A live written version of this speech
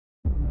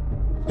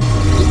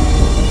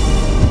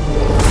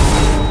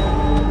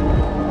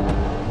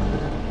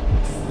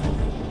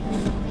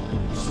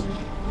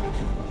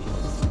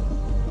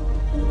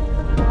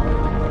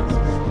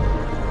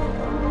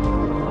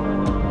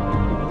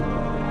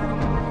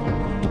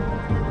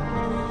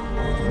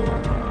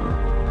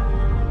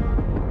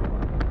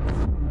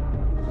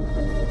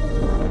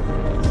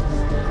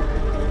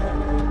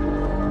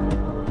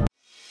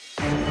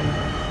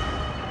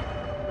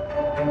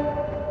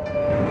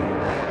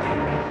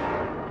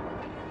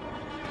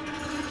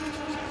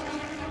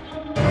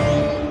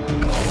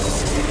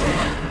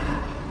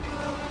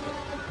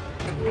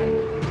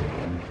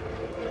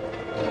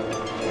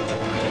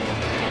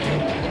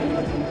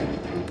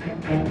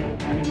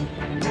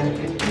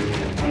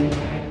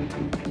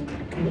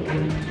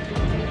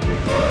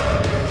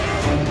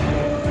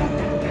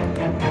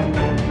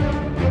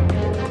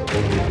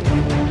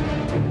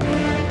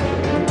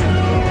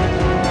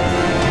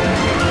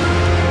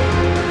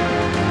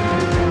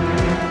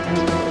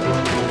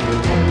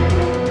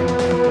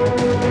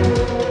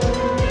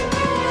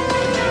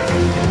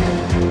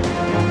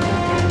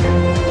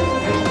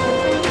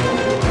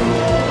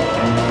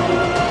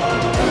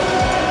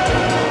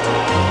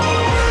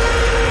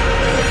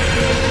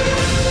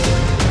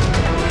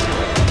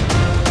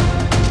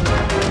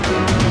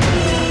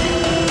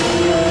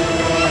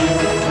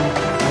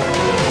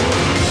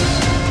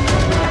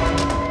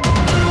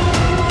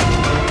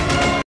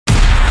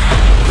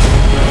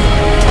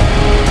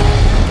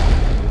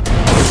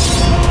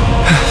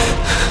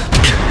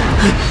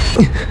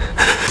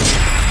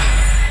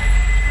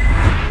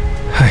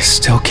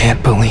still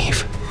can't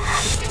believe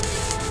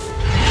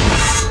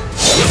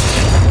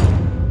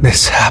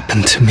this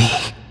happened to me.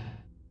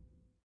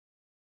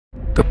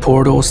 The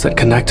portals that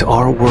connect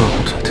our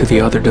world to the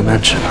other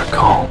dimension are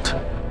called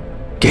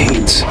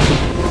gates.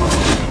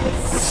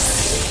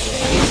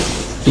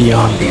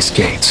 Beyond these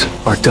gates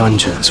are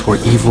dungeons where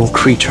evil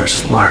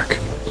creatures lurk.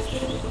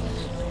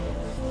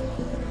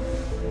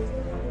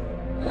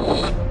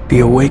 The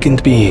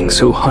awakened beings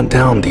who hunt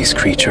down these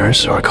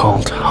creatures are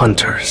called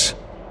hunters.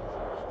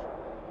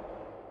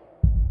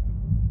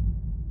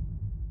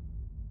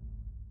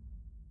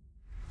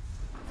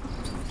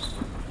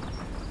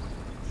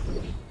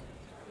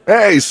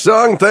 Hey,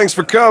 Sung, thanks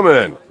for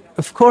coming.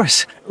 Of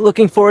course.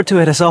 Looking forward to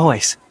it as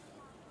always.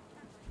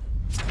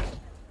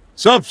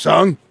 Sup,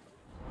 Sung?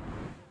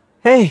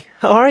 Hey,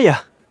 how are ya?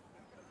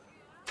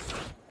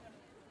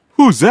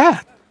 Who's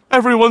that?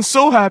 Everyone's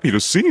so happy to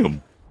see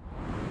him.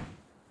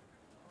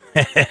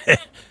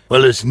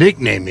 Well, his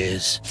nickname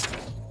is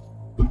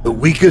the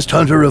weakest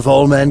hunter of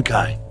all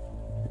mankind.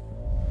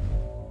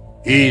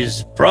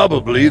 He's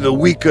probably the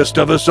weakest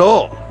of us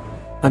all.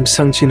 I'm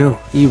Sung Chinu,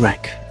 E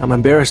rank. I'm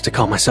embarrassed to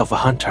call myself a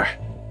hunter.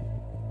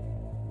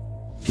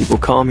 People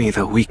call me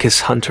the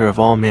weakest hunter of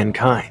all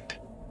mankind.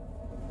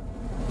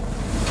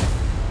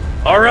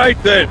 All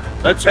right then,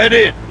 let's head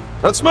in.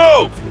 Let's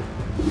move!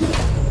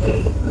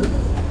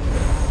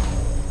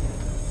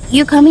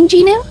 You coming,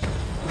 Gino?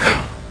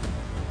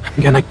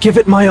 I'm gonna give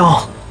it my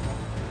all.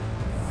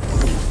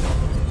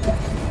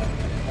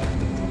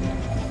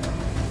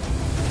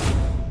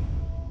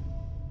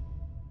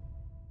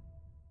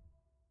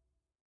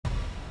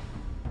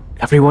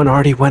 Everyone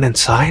already went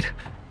inside?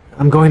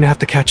 I'm going to have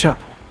to catch up.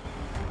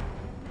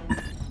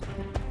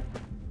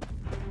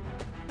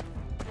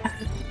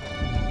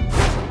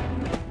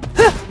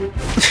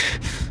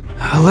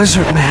 A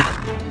lizard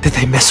man. Did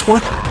they miss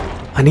one?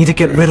 I need to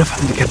get rid of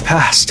him to get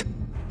past.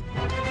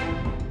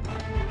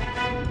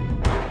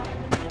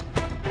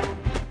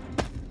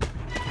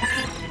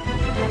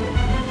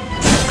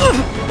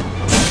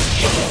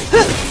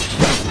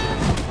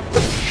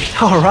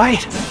 All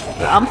right.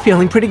 I'm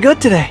feeling pretty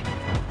good today.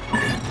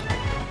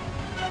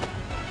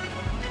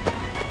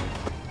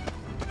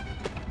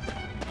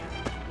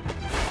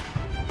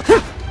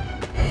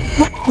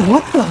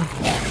 What the?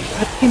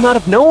 That came out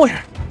of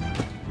nowhere.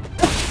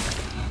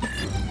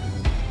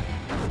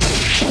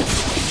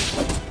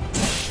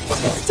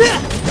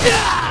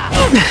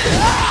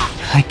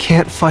 I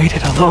can't fight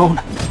it alone.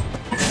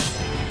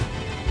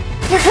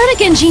 You're hurt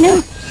again,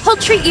 Gino. I'll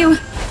treat you.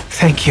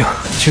 Thank you,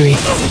 Jui.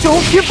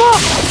 Don't give up!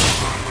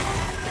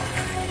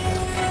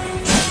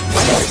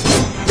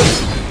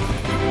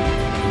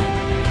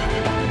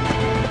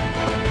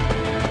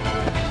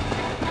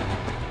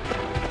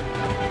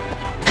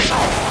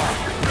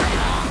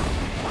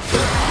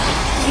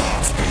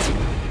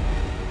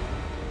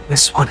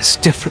 This one is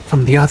different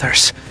from the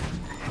others.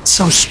 It's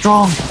so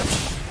strong.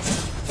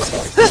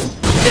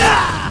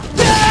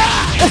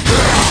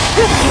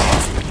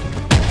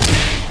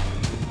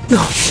 No,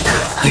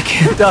 I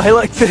can't die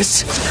like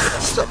this.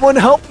 Someone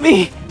help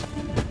me.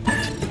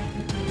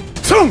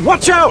 Sung,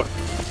 watch out!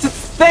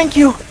 Thank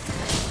you.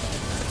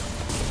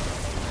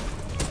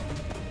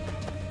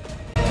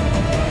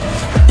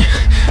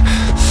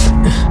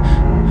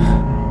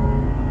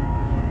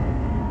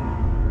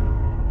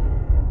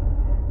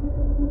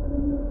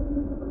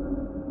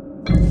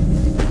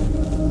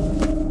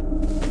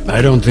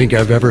 I don't think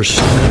I've ever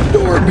seen a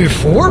door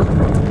before.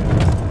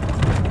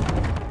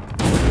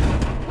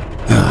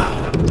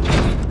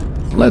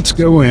 Let's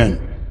go in.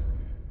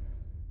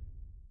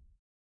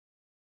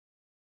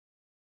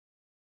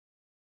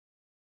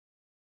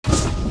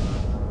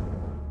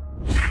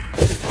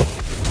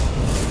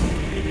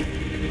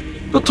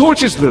 The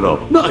torch is lit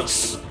up.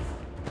 Nice.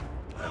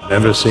 I've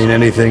never seen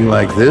anything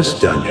like this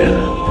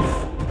dungeon.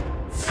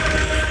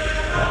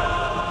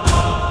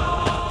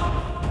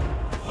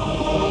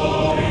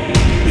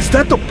 Is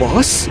that the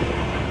boss?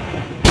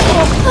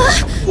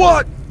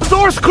 What? The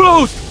door's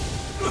closed!